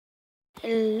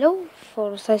Hello,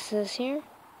 Photosynthesis here,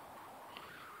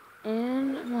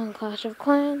 and I'm on Clash of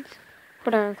Clans,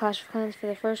 but I'm on Clash of Clans for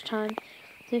the first time.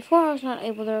 Before I was not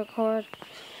able to record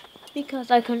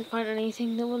because I couldn't find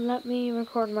anything that would let me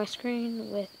record my screen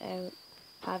without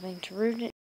having to root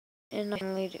it, and I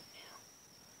finally do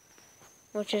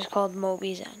now, which is called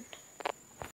Moby's End.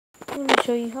 I'm going to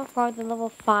show you how far the level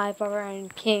 5 Barbarian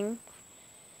King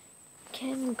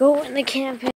can go in the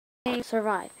campaign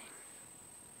surviving.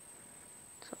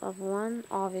 So level 1,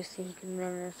 obviously he can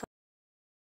run this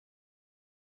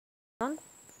on.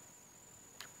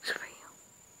 Screw you.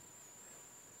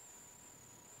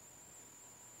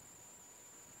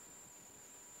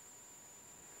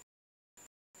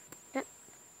 Yep.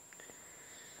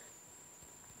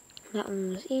 That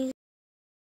one was easy.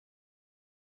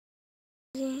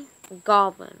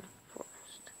 Goblin forest.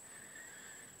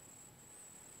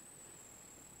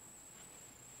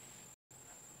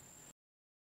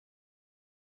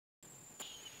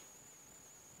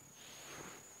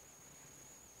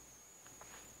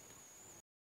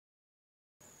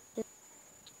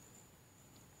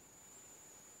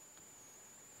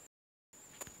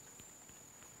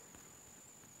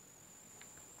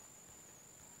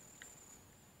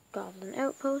 Goblin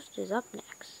outpost is up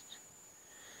next.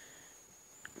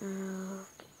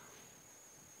 Okay.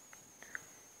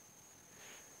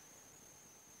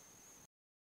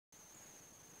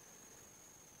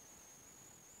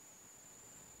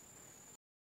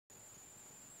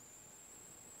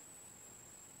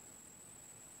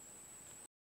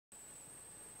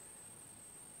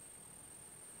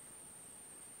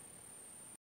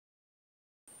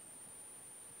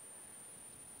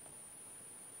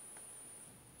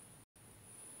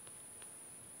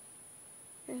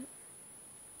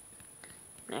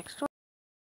 Next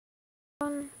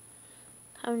one.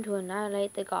 Time to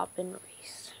annihilate the goblin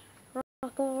race.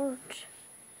 Rock.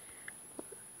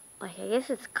 Like, I guess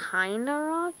it's kinda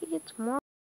rocky. It's more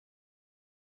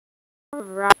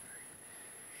rock.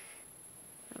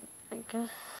 I guess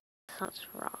that's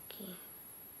rocky.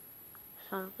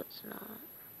 Some of it's not.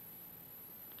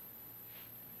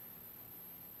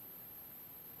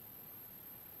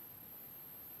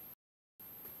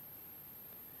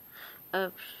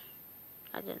 Oops.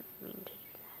 I didn't mean to do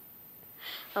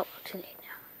that. Oh, too late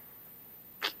now.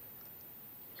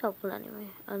 It's helpful anyway.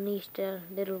 Unleash the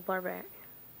little barbarian.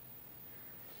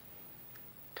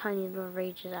 Tiny little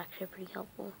rage is actually pretty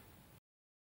helpful.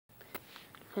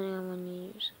 Depending on when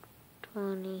you use it.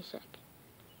 20 seconds.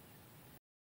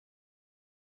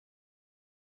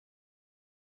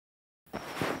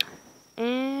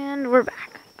 And we're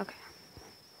back. Okay.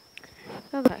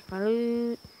 Go back my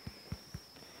loot.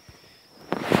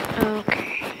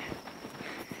 Okay.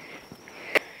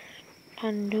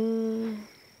 Undo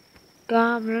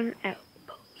Goblin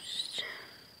outpost.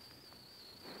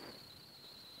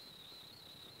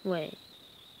 Wait.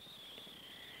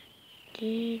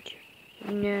 Did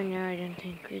you? No, I didn't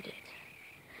think we did.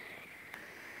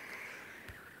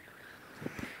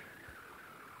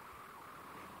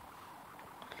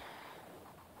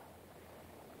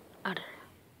 I don't know.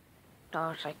 That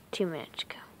was like 2 minutes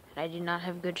ago. And I do not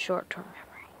have good short-term memory.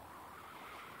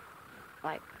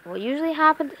 Like, what usually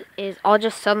happens is I'll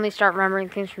just suddenly start remembering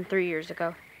things from 3 years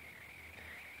ago.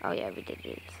 Oh yeah, we did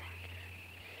do this.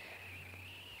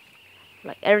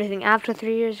 Like, everything after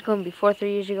 3 years ago and before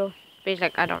 3 years ago. Basically,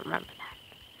 like, I don't remember that.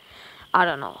 I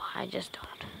don't know. I just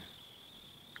don't.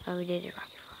 Oh, we did it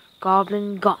right before.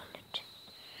 Goblin Gauntlet.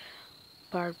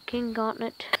 Barb King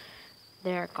Gauntlet.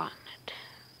 There, Gauntlet.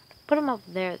 Put them up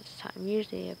there this time.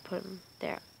 Usually I put them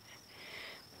there.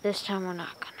 This time we're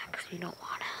not gonna, because we don't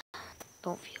wanna.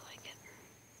 Don't feel like it.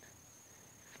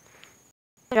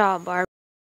 Good job, Barb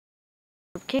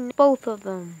King. Both of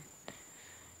them.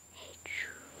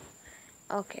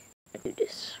 Okay, let's do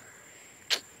this.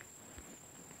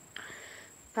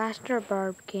 Faster,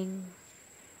 Barb King.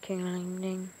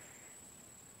 Kingling.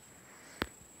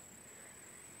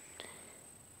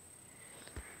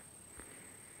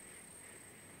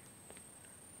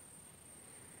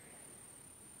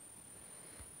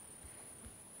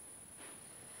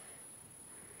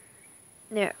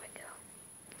 There we go.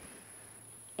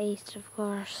 Ace, of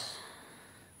course.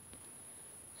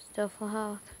 Still full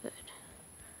health. Good.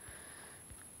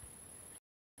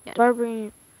 Yeah.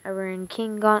 Barbarian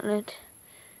King Gauntlet.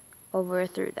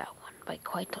 Overthrew that one by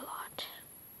quite a lot.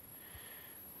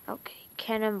 Okay,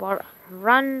 cannonball.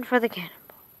 Run for the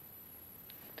cannonball.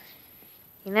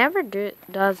 He never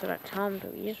does what I tell him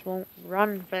to. He just won't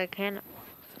run for the cannonballs.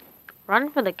 Run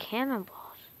for the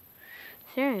cannonballs.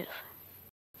 Seriously.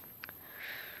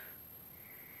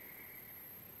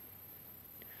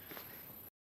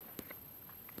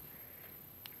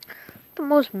 the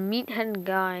most meathead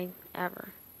guy ever.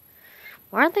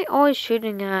 Why aren't they always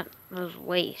shooting at his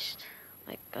waist?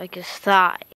 Like his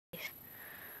thighs.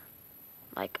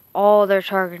 Like all they're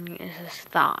targeting is his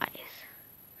thighs.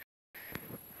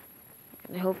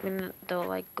 I'm hoping that they'll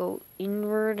like go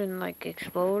inward and like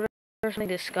explode or something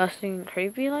disgusting and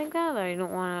creepy like that I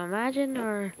don't want to imagine,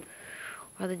 or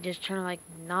are they just trying to like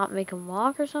not make him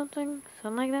walk or something?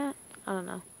 Something like that? I don't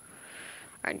know.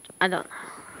 I don't know.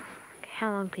 Okay,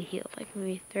 how long to heal? Like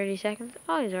maybe 30 seconds?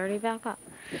 Oh, he's already back up.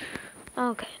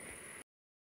 Okay.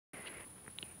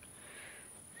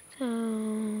 So,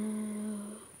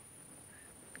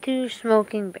 2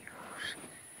 smoking barrels.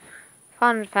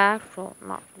 Fun fact, well,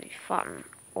 not really fun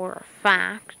or a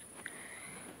fact,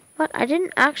 but I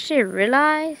didn't actually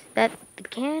realize that the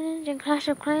cannons in Clash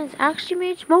of Clans actually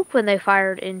made smoke when they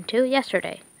fired until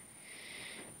yesterday.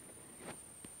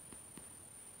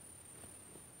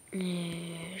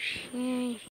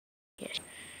 Yes.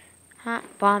 Hot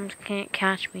bombs can't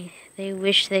catch me. They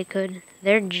wish they could.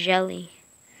 They're jelly.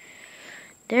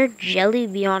 They're jelly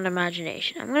beyond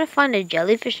imagination. I'm gonna find a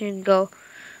jellyfish and go,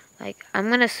 like, I'm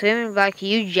gonna swim and be like,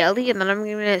 you jelly, and then I'm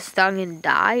gonna get stung and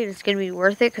die, and it's gonna be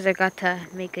worth it because I got to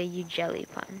make a you jelly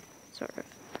pun. Sort of.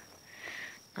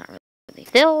 Not really.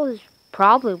 Still, is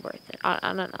probably worth it. I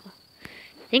don't know.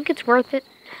 Think it's worth it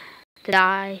to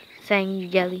die saying you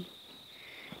jelly.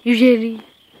 You jelly.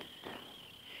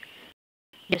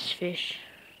 Yes, fish.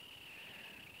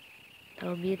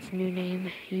 That'll be its new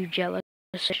name. You jealous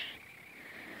fish.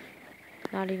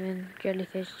 Not even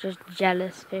jellyfish, just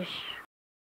jealous fish.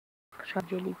 Try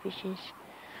jellyfishes.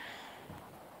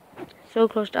 So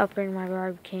close to upgrading my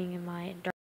Barb King and my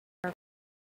dark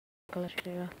color.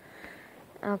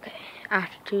 Okay,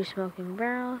 after 2 smoking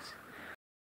barrels.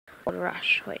 Gold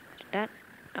rush. Wait, did that?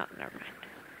 Oh, never mind.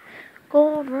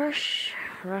 Gold rush.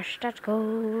 Rush that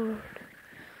gold.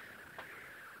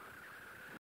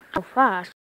 How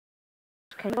fast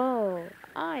can you go?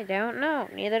 I don't know.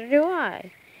 Neither do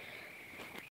I.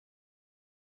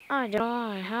 I don't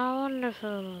know. How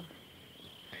wonderful.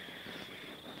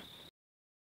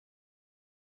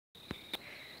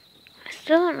 I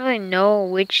still don't really know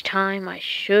which time I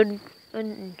should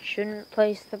and shouldn't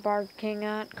place the Barb King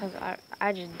at, because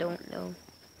I just don't know.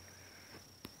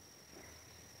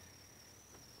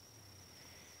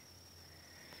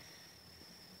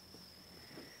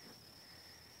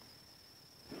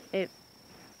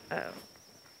 Oh.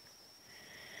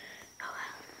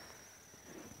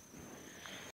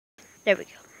 There we go.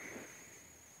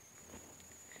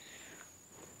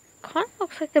 Kind of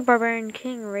looks like the Barbarian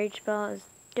King rage spell is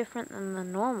different than the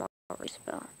normal rage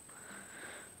spell.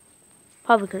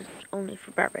 Probably because it's only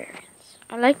for barbarians.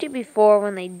 I liked it before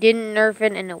when they didn't nerf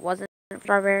it and it wasn't for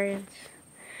barbarians.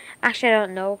 Actually, I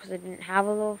don't know because I didn't have a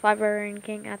level 5 Barbarian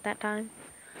King at that time.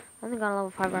 I only got a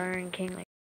level 5 Barbarian King like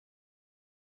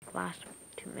last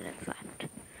 2 minutes left.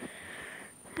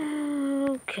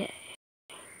 Okay.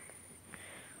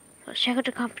 Let's check out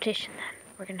the competition then.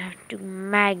 We're gonna have to do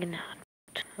Magnet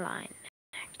line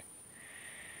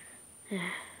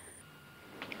next.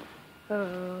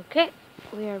 Okay,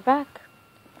 we are back.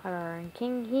 Barbarian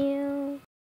King heal.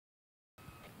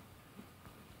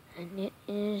 And it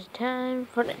is time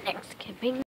for the next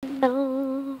camping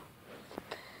battle.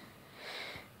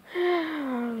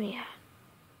 Where are we at?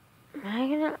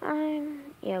 Magnet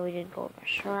line? Yeah, we did Gold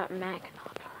Rush. We're at Magnet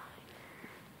line.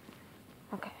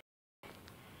 Okay.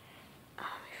 Oh,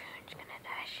 my phone's gonna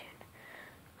die soon.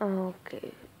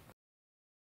 Okay.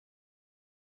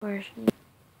 Where's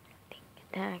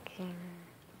attacking?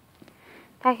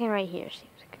 Attacking right here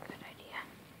seems like a good idea.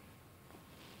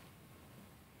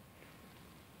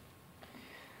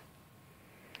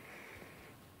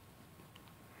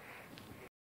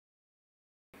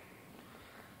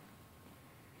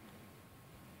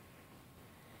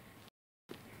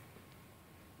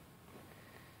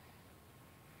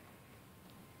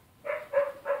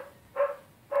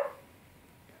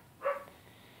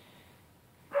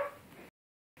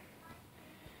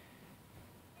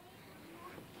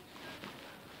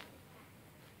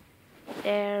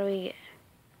 There we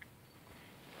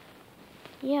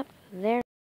go. Yep, there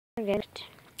we go.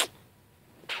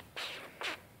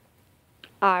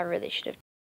 I really should have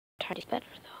tried this better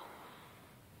though.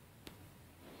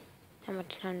 How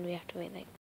much time do we have to wait? Like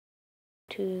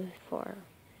 2, 4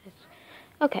 minutes.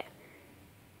 Okay.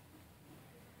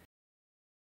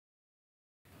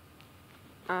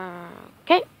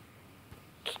 Okay.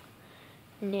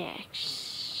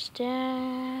 Next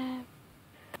step.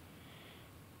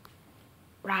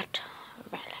 Rat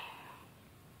Rally.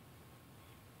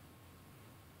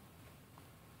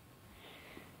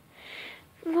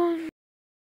 One,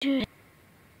 two.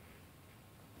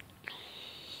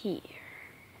 here.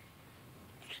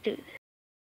 Let's do this.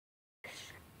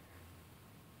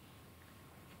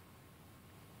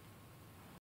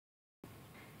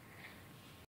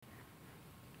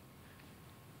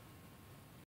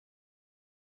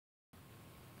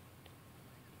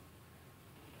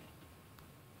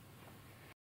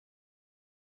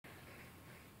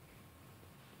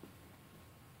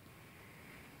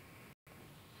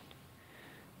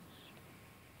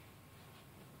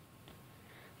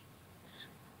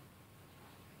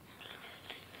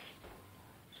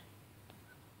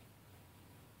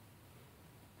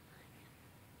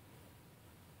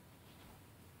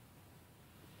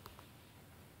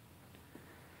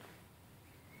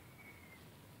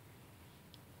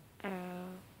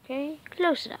 Okay,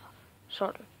 close enough,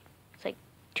 sort of. It's like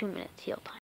 2 minutes heal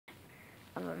time.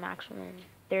 I have a maximum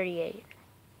 38,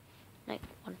 like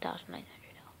 1,900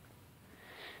 health.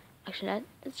 Actually,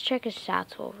 let's check his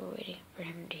stats while we're waiting for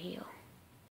him to heal.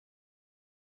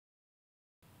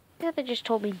 Yeah, they just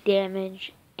told me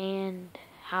damage and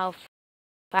how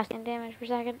fast and damage per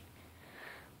second,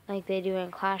 like they do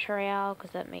in Clash Royale,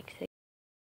 because that makes the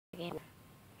game.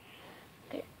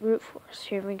 Okay, brute force.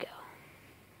 Here we go.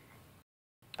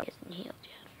 He hasn't healed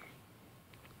yet.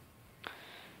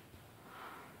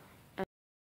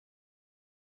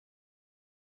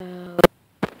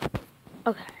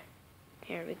 Okay,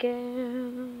 here we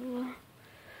go.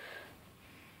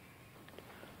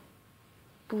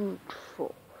 Brute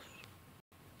force.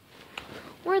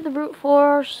 We're the brute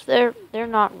force. They're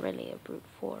not really a brute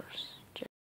force.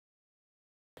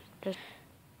 Just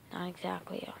not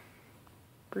exactly a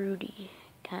broody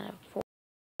kind of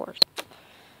force.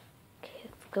 Okay,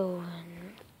 let's go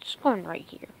and just go in right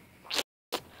here. Do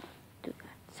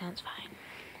that. Sounds fine.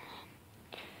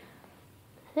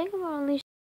 I think I'm gonna unleash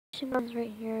some guns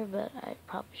right here, but I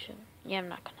probably shouldn't. Yeah, I'm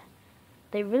not gonna.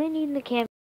 They really need the campaign.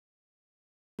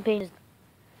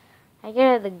 I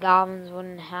get it, the goblins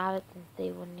wouldn't have it since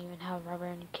they wouldn't even have a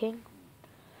Barbarian King.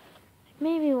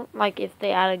 Maybe, like, if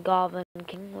they add a Goblin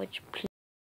King, which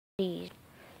please,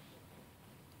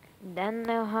 then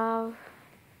they'll have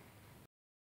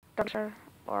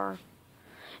or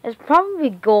it's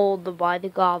probably gold to buy the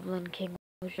Goblin King,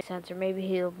 which makes sense, or maybe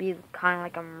he'll be kind of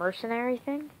like a mercenary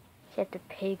thing. You have to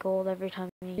pay gold every time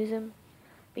you use him,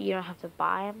 but you don't have to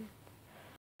buy him.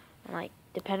 And, like,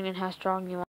 depending on how strong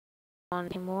you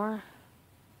want him more,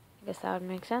 I guess that would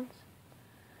make sense.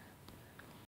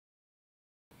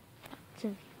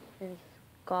 Since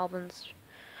goblins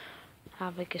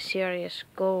have like a serious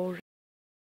gold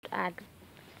add.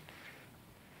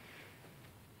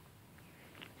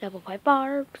 Double pipe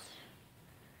barbs.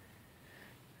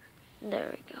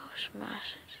 There we go,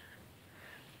 smash it.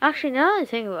 Actually, now that I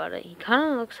think about it, he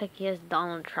kind of looks like he has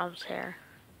Donald Trump's hair.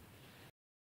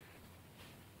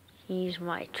 He's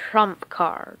my Trump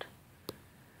card.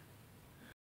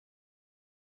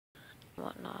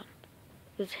 Whatnot.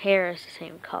 His hair is the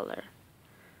same color.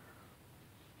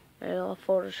 Maybe I'll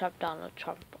Photoshop Donald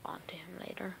Trump onto him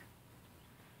later.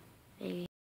 Maybe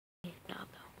not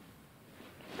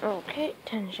though. Okay,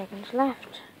 10 seconds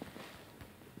left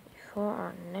before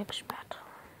our next battle.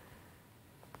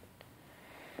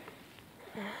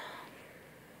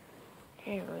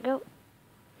 Here we go.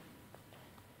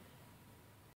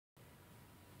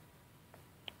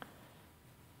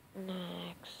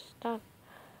 Next up,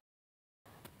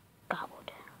 Goblin.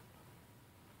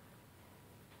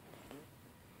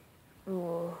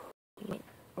 Ooh,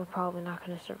 we're probably not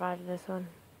going to survive this one.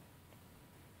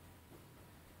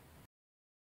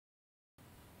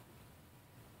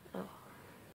 Oh.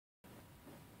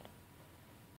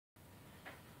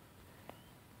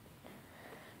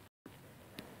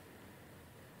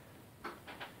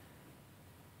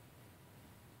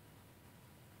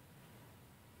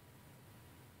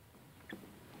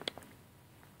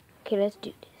 Okay, let's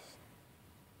do this.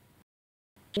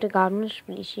 The goblin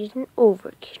species an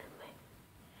overkill.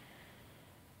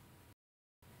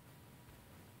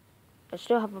 I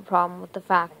still have a problem with the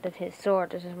fact that his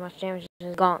sword does as much damage as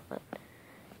his gauntlet.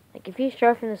 Like, if he's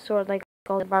sharpened the sword like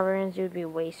all the barbarians, he would be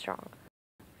way strong.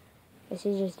 Guess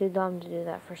he's just too dumb to do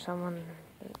that for someone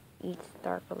who eats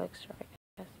dark elixir, I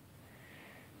guess.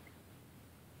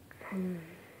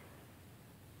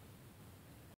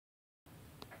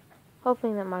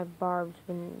 Hoping that my barbs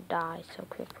wouldn't die so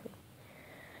quickly.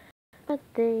 But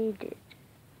they did.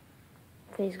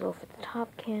 Please go for the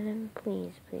top cannon.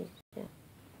 Please, please do.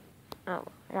 Oh,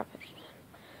 I got 50%.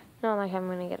 Not like I'm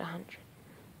gonna get 100.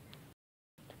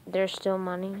 There's still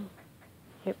money.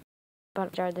 Here, about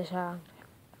to try this out.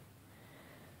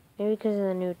 Maybe because of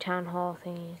the new town hall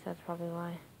thingies, that's probably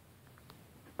why.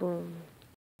 Boom.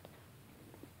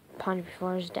 Punch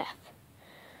before his death.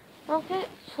 Okay,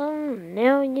 so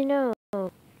now you know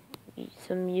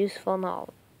some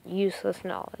useless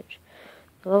knowledge.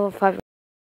 Level 5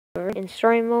 in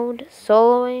story mode,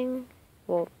 soloing,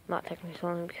 well, not technically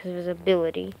soloing because of his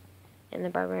ability in the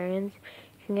Barbarians,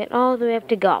 you can get all the way up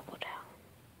to Goblin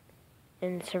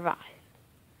and survive.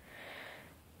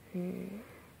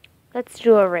 Let's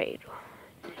do a raid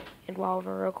and while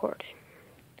we're recording.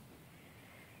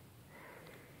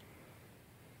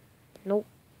 Nope.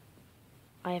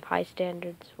 I have high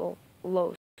standards, well,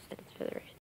 low standards for the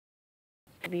raid.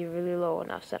 To be really low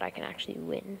enough so that I can actually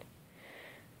win.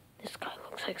 This guy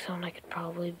looks like someone I could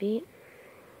probably beat.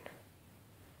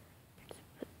 Let's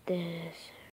put this.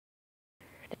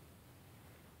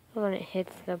 When it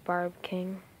hits the Barb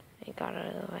King, it got out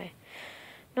of the way.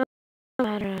 No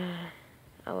matter.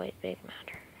 Oh wait, big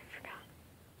matter. I forgot.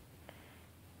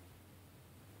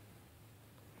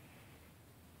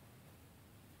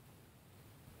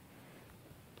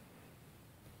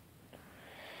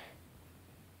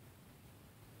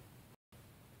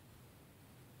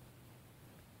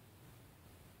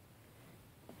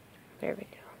 There we go.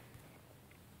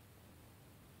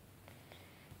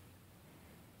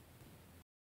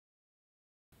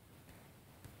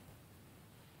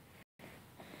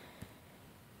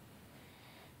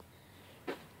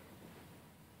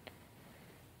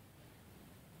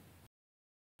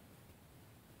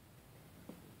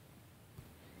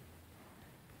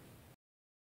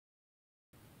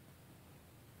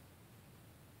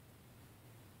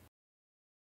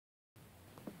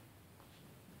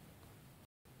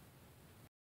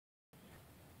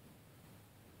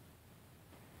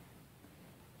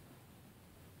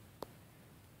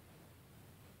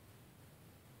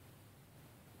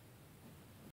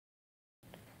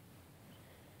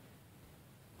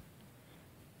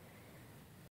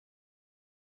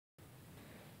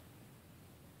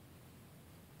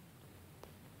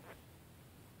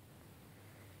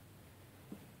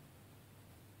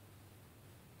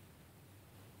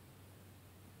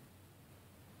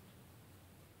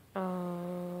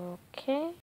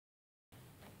 Okay.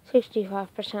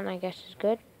 65% I guess is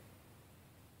good.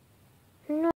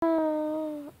 No.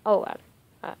 Oh,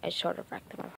 I sort of wrecked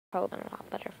them. I've probably done a lot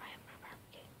better if I have my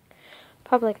barbecue.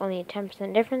 Probably like only a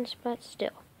 10% difference, but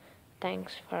still.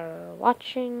 Thanks for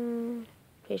watching.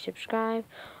 Please subscribe.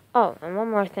 Oh, and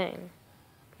one more thing.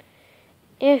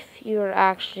 If you're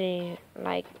actually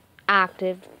like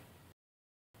active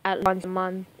at once a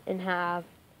month and have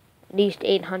at least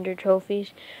 800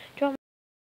 trophies, join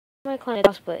my clan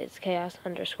at Blades,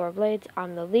 chaos_blades.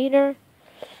 I'm the leader,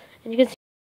 and you can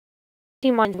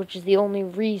see mine, which is the only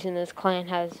reason this clan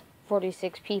has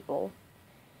 46 people.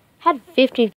 Had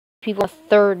 50 people on the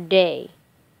third day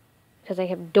because I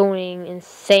kept donating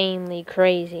insanely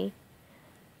crazy.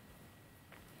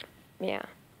 Yeah.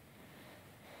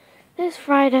 This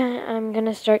Friday, I'm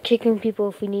gonna start kicking people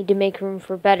if we need to make room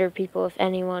for better people if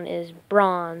anyone is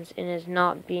bronze and is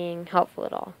not being helpful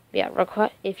at all. Yeah,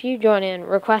 if you join in,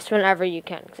 request whenever you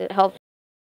can, because it helps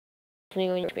me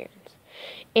win experience.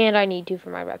 And I need to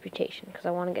for my reputation, because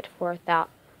I want to get to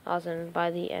 4,000 by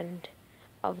the end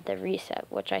of the reset,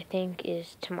 which I think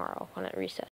is tomorrow when it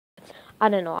resets. I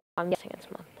don't know, I'm guessing it's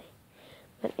monthly.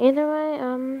 But either way,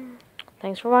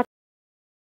 thanks for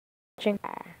watching.